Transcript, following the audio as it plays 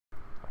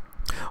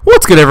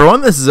What's good, everyone?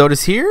 This is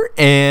Otis here,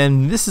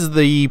 and this is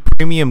the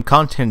premium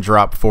content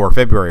drop for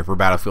February for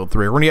Battlefield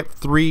 3. We're going to get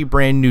 3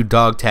 brand new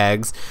dog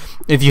tags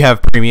if you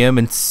have premium,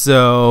 and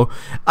so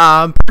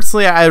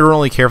personally I don't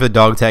really care for the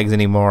dog tags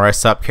anymore. I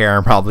stopped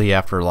caring probably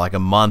after like a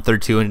month or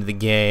two into the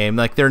game.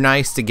 Like, they're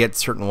nice to get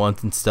certain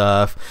ones and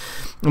stuff,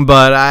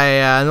 but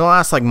in the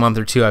last like month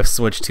or two I've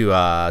switched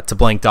to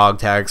blank dog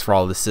tags for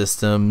all the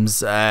systems,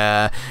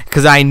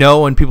 because I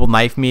know when people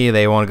knife me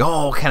they want to go,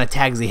 oh, what kind of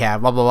tags they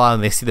have, blah blah blah,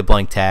 and they see the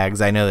blank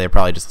tags. I know they're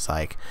probably just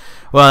like,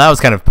 well, that was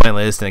kind of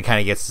pointless, and it kind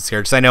of gets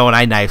discouraged. Because I know when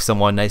I knife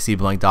someone and I see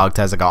blank dog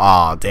tags, I go,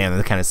 oh, damn,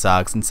 that kind of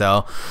sucks. And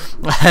so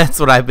that's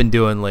what I've been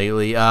doing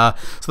lately. So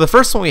the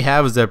first one we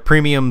have is a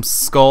premium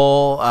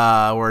skull,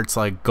 where it's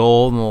like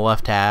gold in the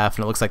left half,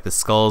 and it looks like the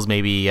skull's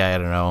maybe, I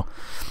don't know,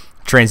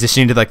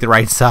 transitioning to like the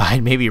right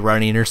side, maybe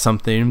running or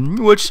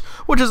something, which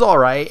is all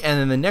right. And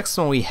then the next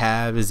one we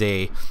have is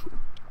a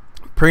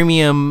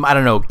premium, I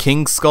don't know,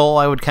 king skull,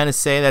 I would kind of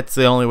say. That's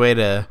the only way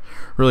to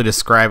really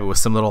describe it, with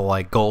some little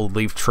like gold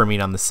leaf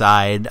trimming on the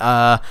side.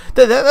 That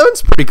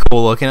one's pretty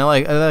cool looking. I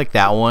like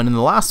that one. And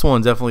the last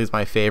one definitely is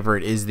my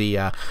favorite, is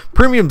the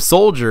premium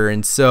soldier.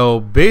 And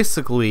so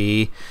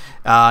basically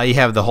you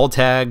have the whole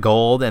tag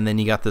gold, and then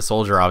you got the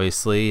soldier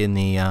obviously in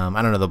the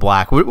I don't know, the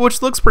black,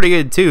 which looks pretty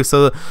good too.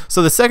 So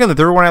the second, the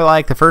third one I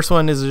like. The first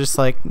one is just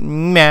like,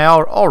 meh,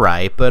 all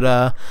right, but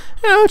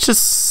you know, it's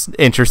just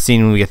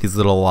interesting when we get these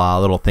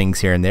little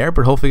things here and there.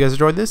 But hopefully you guys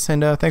enjoyed this,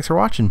 and thanks for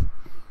watching.